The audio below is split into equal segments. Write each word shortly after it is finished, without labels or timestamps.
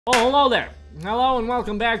Oh, hello there. Hello and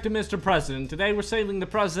welcome back to Mr. President. Today we're saving the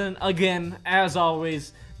president again, as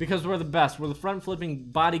always, because we're the best. We're the front-flipping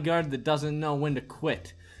bodyguard that doesn't know when to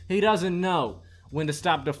quit. He doesn't know when to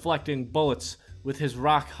stop deflecting bullets with his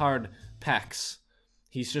rock-hard pecs.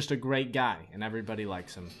 He's just a great guy, and everybody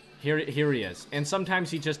likes him. Here he is. And sometimes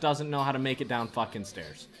he just doesn't know how to make it down fucking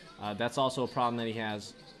stairs. That's also a problem that he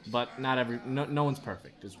has, but no one's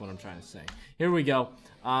perfect, is what I'm trying to say. Here we go.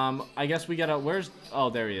 I guess we gotta,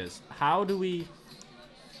 oh, there he is. How do we,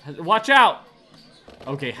 watch out!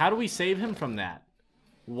 Okay, how do we save him from that?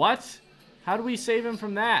 What? How do we save him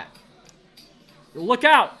from that? Look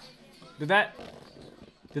out! Did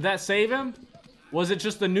that save him? Was it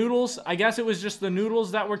just the noodles? I guess it was just the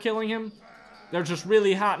noodles that were killing him. They're just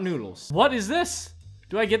really hot noodles. What is this?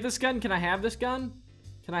 Do I get this gun? Can I have this gun?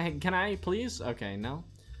 Can I please? Okay, no.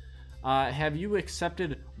 Have you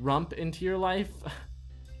accepted rump into your life?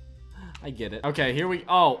 I get it. Okay, here we,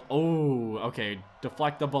 oh, okay.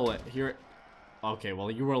 Deflect the bullet. Here, okay,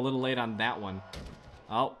 well, you were a little late on that one.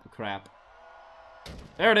 Oh, crap.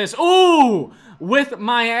 There it is. Ooh! With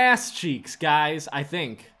my ass cheeks, guys, I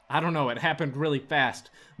think. I don't know, it happened really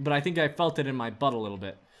fast, but I think I felt it in my butt a little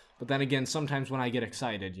bit. But then again, sometimes when I get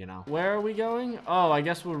excited, you know. Where are we going? Oh, I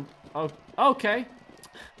guess we're, oh, okay.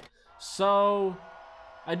 So,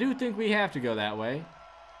 I do think we have to go that way.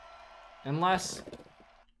 Unless,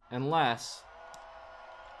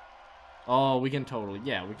 oh, we can totally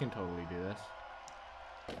do this.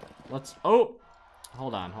 Let's, oh,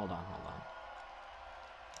 hold on.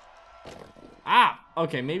 Ah,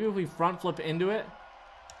 okay, maybe if we front flip into it.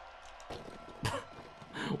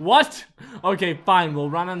 What? Okay, fine, we'll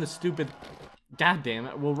run on the stupid, god damn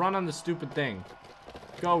it, we'll run on the stupid thing.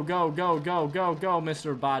 Go,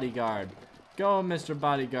 Mr. Bodyguard. Go, Mr.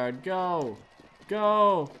 Bodyguard, go.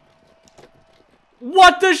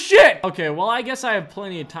 What the shit? Okay, well, I guess I have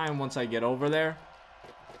plenty of time once I get over there.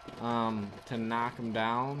 To knock him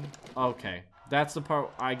down. Okay, that's the part.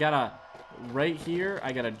 I gotta, right here,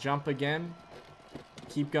 I gotta jump again.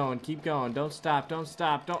 Keep going. Don't stop.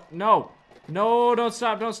 No, don't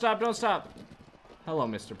stop. Hello,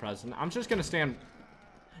 Mr. President. I'm just gonna stand.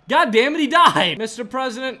 God damn it, he died! Mr.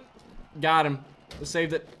 President, got him.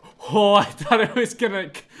 Saved it. Oh, I thought it was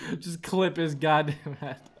gonna just clip his goddamn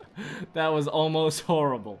head. That was almost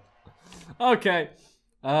horrible. Okay.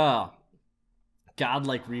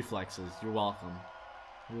 Godlike reflexes. You're welcome.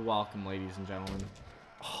 You're welcome, ladies and gentlemen.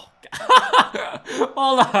 Oh, God.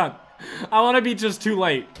 Hold on. I want to be just too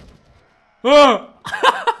late. Hold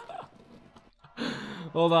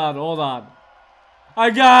on. I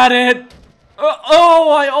got it.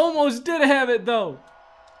 Oh, I almost did have it, though.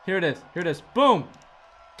 Here it is. Boom.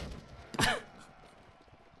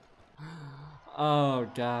 Oh,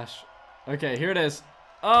 gosh. Okay, here it is.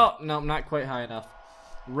 Oh, no, not quite high enough.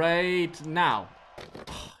 Right now.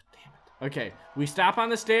 Oh, damn it. Okay, we stop on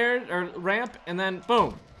the stairs, or ramp, and then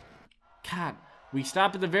boom. God, we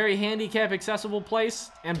stop at the very handicap accessible place,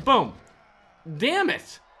 and boom. Damn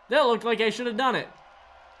it. That looked like I should have done it.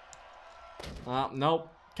 Nope.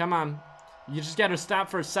 Come on. You just gotta stop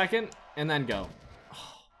for a second, and then go.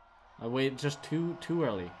 Oh, I waited just too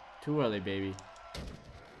early. Too early, baby.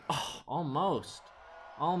 Oh, almost.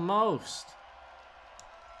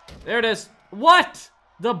 There it is. What?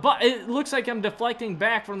 It looks like I'm deflecting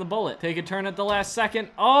back from the bullet. Take a turn at the last second.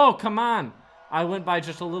 Oh, come on. I went by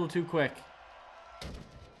just a little too quick.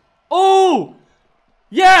 Oh!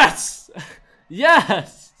 Yes!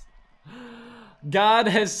 Yes! God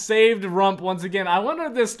has saved Rump once again. I wonder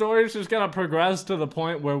if this story is just gonna progress to the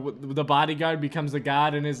point where the bodyguard becomes a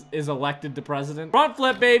god and is elected to president. Front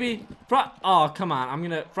flip, baby. Oh, come on. I'm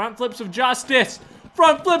gonna front flips of justice.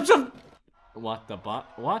 Front flips of what the butt?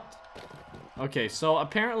 What? Okay, so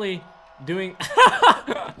apparently doing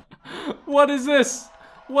what is this?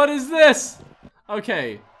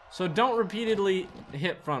 Okay, so don't repeatedly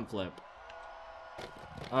hit front flip.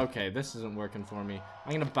 Okay, this isn't working for me.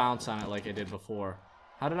 I'm gonna bounce on it like I did before.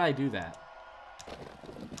 How did I do that?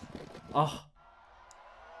 Oh.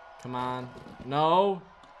 Come on. No.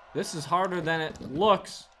 This is harder than it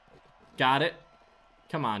looks. Got it.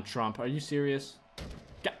 Come on, Trump. Are you serious?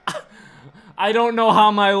 I don't know how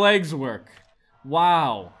my legs work.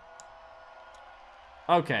 Wow.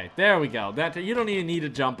 Okay, there we go. You don't even need to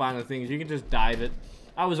jump on the things. You can just dive it.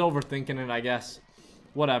 I was overthinking it, I guess.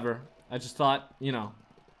 Whatever. I just thought, you know.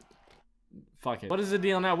 Fuck it. What is the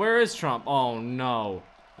deal now? Where is Trump? Oh, no.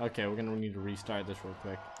 Okay, we're gonna need to restart this real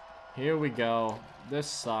quick. Here we go. This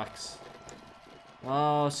sucks.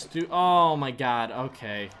 Oh, oh my god.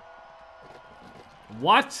 Okay.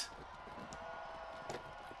 What?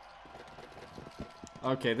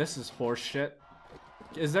 Okay, this is horse shit.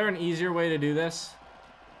 Is there an easier way to do this?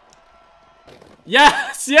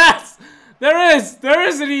 Yes, yes! There is! There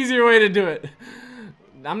is an easier way to do it.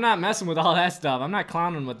 I'm not messing with all that stuff. I'm not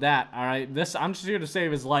clowning with that, alright? I'm just here to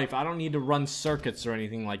save his life. I don't need to run circuits or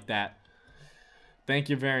anything like that. Thank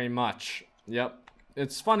you very much. Yep.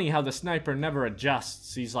 It's funny how the sniper never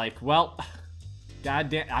adjusts. He's like, well,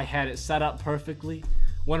 goddamn, I had it set up perfectly.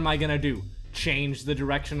 What am I gonna do? Change the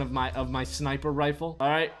direction of my sniper rifle?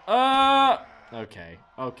 Alright, okay,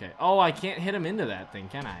 okay. Oh, I can't hit him into that thing,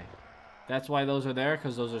 can I? That's why those are there,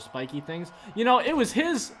 because those are spiky things. You know, it was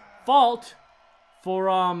his fault for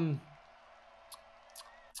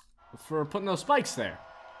putting those spikes there.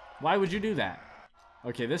 Why would you do that?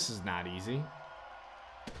 Okay, this is not easy.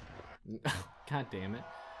 God damn it.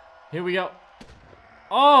 Here we go.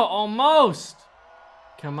 Oh, almost.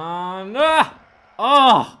 Come on. Ah!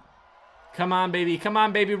 Oh! Come on, baby. Come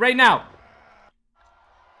on, baby. Right now.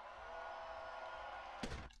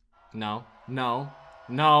 No. No.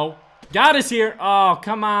 No. God is here. Oh,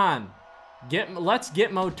 come on. Let's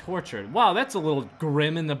get Mo tortured. Wow, that's a little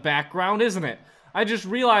grim in the background, isn't it? I just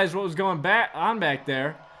realized what was going on back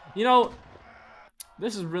there. You know,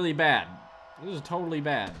 this is really bad. This is totally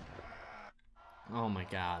bad. Oh my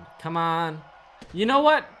god. Come on. You know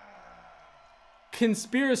what?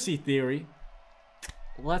 Conspiracy theory.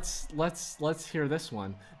 Let's hear this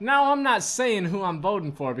one. Now, I'm not saying who I'm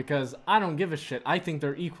voting for because I don't give a shit. I think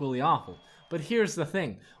they're equally awful. But here's the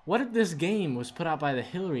thing. What if this game was put out by the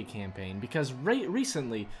Hillary campaign? Because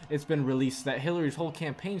recently it's been released that Hillary's whole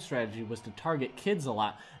campaign strategy was to target kids a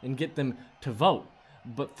lot and get them to vote.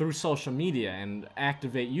 But through social media and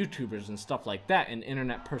activate YouTubers and stuff like that and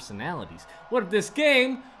internet personalities. What if this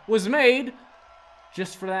game was made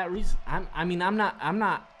just for that reason? I'm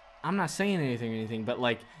not saying anything, but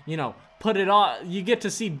like, you know, put it off. You get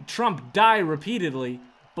to see Trump die repeatedly,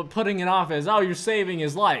 but putting it off as, oh, you're saving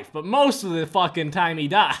his life. But most of the fucking time he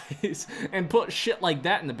dies. And put shit like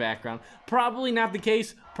that in the background. Probably not the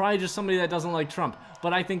case. Probably just somebody that doesn't like Trump.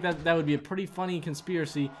 But I think that would be a pretty funny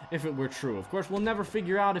conspiracy if it were true. Of course, we'll never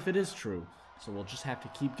figure out if it is true. So we'll just have to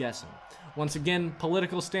keep guessing. Once again,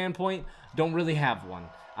 political standpoint, don't really have one.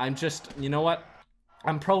 I'm just, you know what?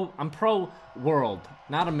 I'm pro world,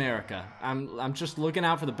 not America. I'm just looking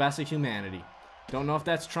out for the best of humanity. Don't know if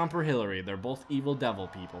that's Trump or Hillary. They're both evil devil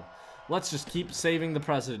people. Let's just keep saving the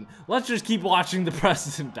president. Let's just keep watching the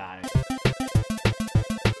president die.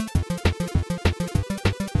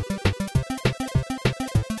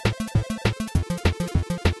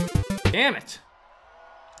 Damn it.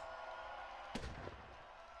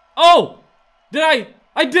 Oh!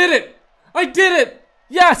 I did it! I did it!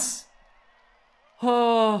 Yes!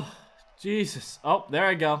 Oh, Jesus. Oh, there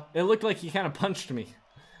I go. It looked like he kind of punched me.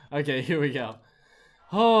 Okay, here we go.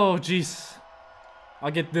 Oh, jeez.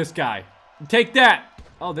 I'll get this guy. Take that!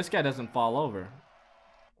 Oh, this guy doesn't fall over.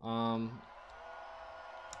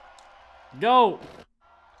 Go!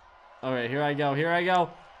 Alright, here I go, here I go.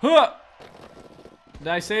 Huh! Did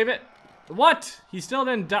I save it? What? He still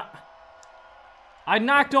didn't die. I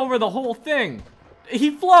knocked over the whole thing.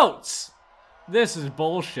 He floats! This is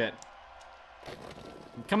bullshit.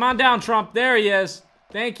 Come on down, Trump. There he is.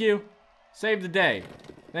 Thank you. Saved the day.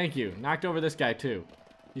 Thank you. Knocked over this guy, too.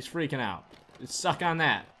 He's freaking out. Suck on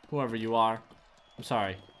that, whoever you are. I'm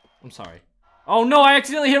sorry. I'm sorry. Oh, no, I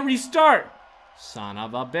accidentally hit restart. Son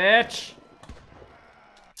of a bitch.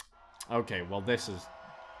 Okay, well, this is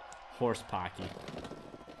horse pocky.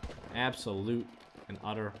 Absolute and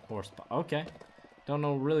utter horse pocky. Okay. Don't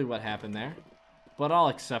know really what happened there, but I'll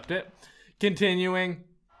accept it. Continuing.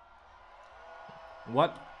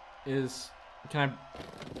 What is... Can I...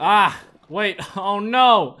 Ah! Wait. Oh,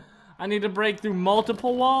 no! I need to break through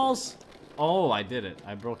multiple walls? Oh, I did it.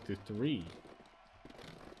 I broke through 3.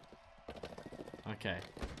 Okay.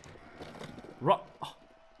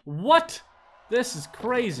 What? This is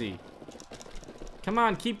crazy. Come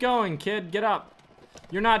on, keep going, kid. Get up.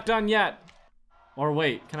 You're not done yet. Or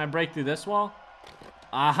wait, can I break through this wall?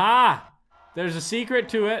 Aha! There's a secret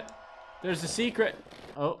to it. There's a secret.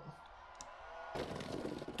 Oh.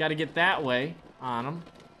 Gotta get that way on him.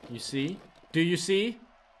 You see? Do you see?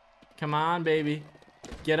 Come on, baby.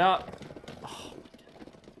 Get up. Oh.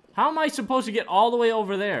 How am I supposed to get all the way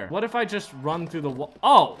over there? What if I just run through the wall?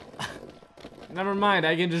 Oh! Never mind.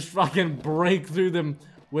 I can just fucking break through them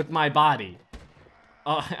with my body.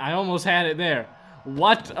 I almost had it there.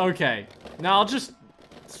 What? Okay. Now I'll just...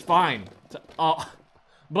 It's fine. Oh.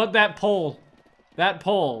 But that pole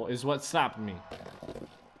is what stopped me.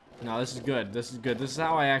 No, this is good. This is good. This is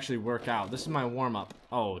how I actually work out. This is my warm-up.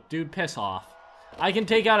 Oh, dude, piss off. I can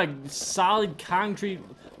take out a solid concrete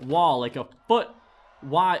wall like a foot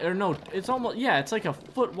wide, or no, it's almost, yeah, it's like a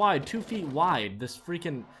foot wide, 2 feet wide, this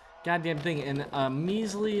freaking goddamn thing, and a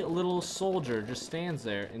measly little soldier just stands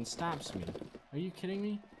there and stops me. Are you kidding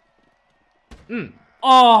me?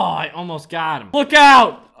 Oh, I almost got him. Look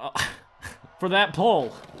out! For that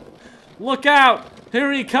pole. Look out!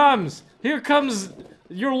 Here he comes! Here comes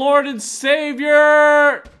your Lord and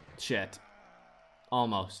Savior! Shit.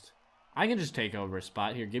 Almost. I can just take over a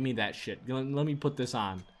spot. Here, give me that shit. Let me put this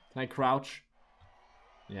on. Can I crouch?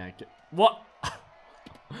 Yeah, what?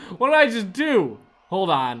 What did I just do? Hold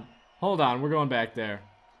on. Hold on, we're going back there.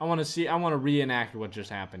 I want to reenact what just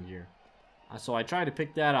happened here. So I tried to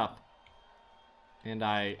pick that up. And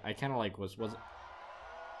I kind of like was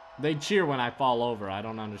they cheer when I fall over. I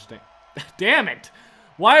don't understand. Damn it!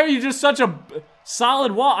 Why are you just such a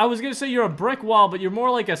solid wall? I was gonna say you're a brick wall, but you're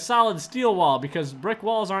more like a solid steel wall because brick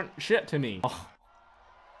walls aren't shit to me. Oh.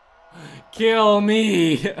 Kill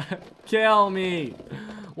me! Kill me!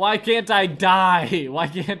 Why can't I die? Why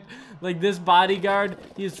can't, like, this bodyguard,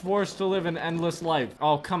 he's forced to live an endless life.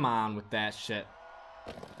 Oh, come on with that shit.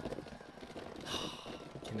 I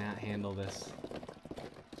cannot handle this.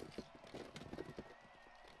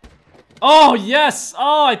 Oh, yes!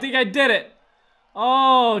 Oh, I think I did it!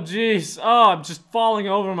 Oh, jeez. Oh, I'm just falling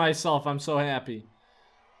over myself. I'm so happy.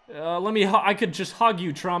 I could just hug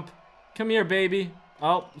you, Trump. Come here, baby.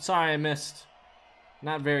 Oh, sorry, I missed.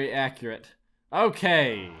 Not very accurate.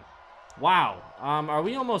 Okay. Wow. Are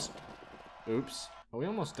we almost... Oops. Are we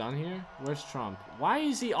almost done here? Where's Trump? Why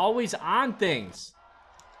is he always on things?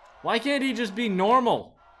 Why can't he just be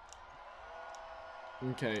normal?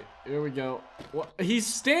 Okay, here we go. What?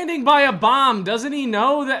 He's standing by a bomb. Doesn't he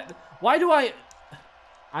know that? Why do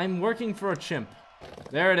I'm working for a chimp.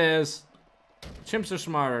 There it is. Chimps are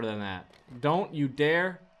smarter than that. Don't you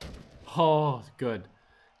dare. Oh, good.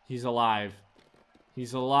 He's alive.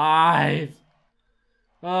 He's alive.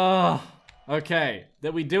 Oh, okay.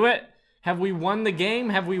 Did we do it? Have we won the game?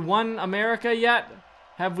 Have we won America yet?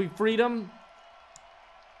 Have we freedom?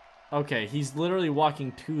 Okay, he's literally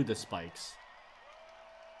walking to the spikes.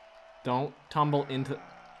 Don't tumble into...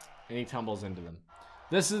 And he tumbles into them.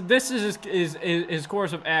 This is his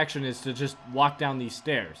course of action is to just walk down these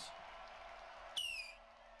stairs.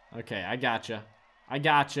 Okay, I gotcha. I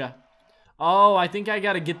gotcha. Oh, I think I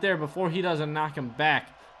gotta get there before he doesn't knock him back.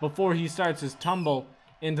 Before he starts his tumble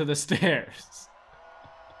into the stairs.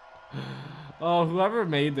 Oh, whoever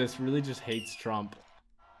made this really just hates Trump.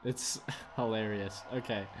 It's hilarious.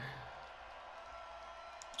 Okay.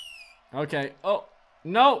 Okay. Oh,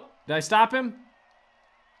 no! Did I stop him?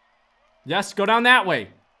 Yes, go down that way.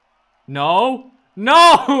 No!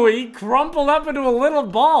 No! He crumpled up into a little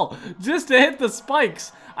ball just to hit the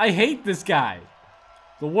spikes. I hate this guy.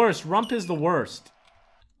 The worst. Rump is the worst.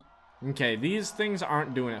 Okay, these things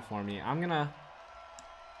aren't doing it for me. I'm gonna...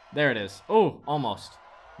 There it is. Oh, almost.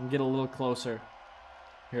 Get a little closer.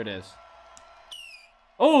 Here it is.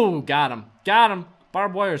 Oh, got him. Got him.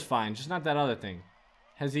 Barbed wire's fine, just not that other thing.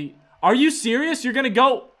 Has he... Are you serious? You're gonna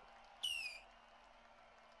go...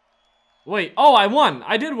 Wait, oh, I won.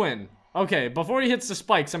 I did win. Okay, before he hits the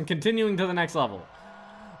spikes, I'm continuing to the next level.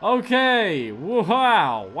 Okay,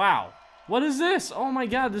 wow, wow. What is this? Oh my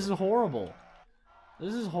god, this is horrible.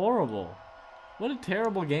 This is horrible. What a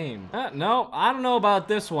terrible game. No, I don't know about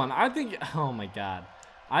this one. I think, oh my god.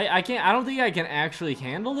 I don't think I can actually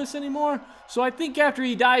handle this anymore. So I think after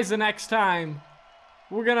he dies the next time,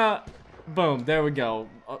 we're gonna, boom, there we go.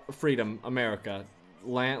 Freedom, America.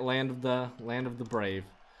 Land of the brave.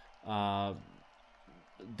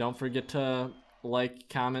 Don't forget to like,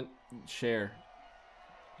 comment, share,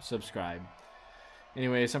 subscribe.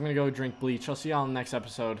 Anyways, I'm gonna go drink bleach. I'll see y'all in the next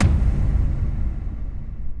episode.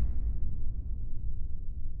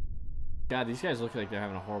 God, these guys look like they're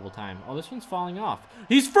having a horrible time. Oh, this one's falling off.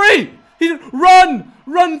 He's free! Run!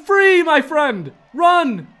 Run free, my friend!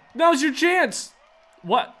 Run! Now's your chance!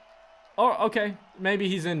 What? Oh, okay. Maybe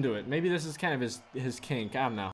he's into it. Maybe this is kind of his kink. I don't know.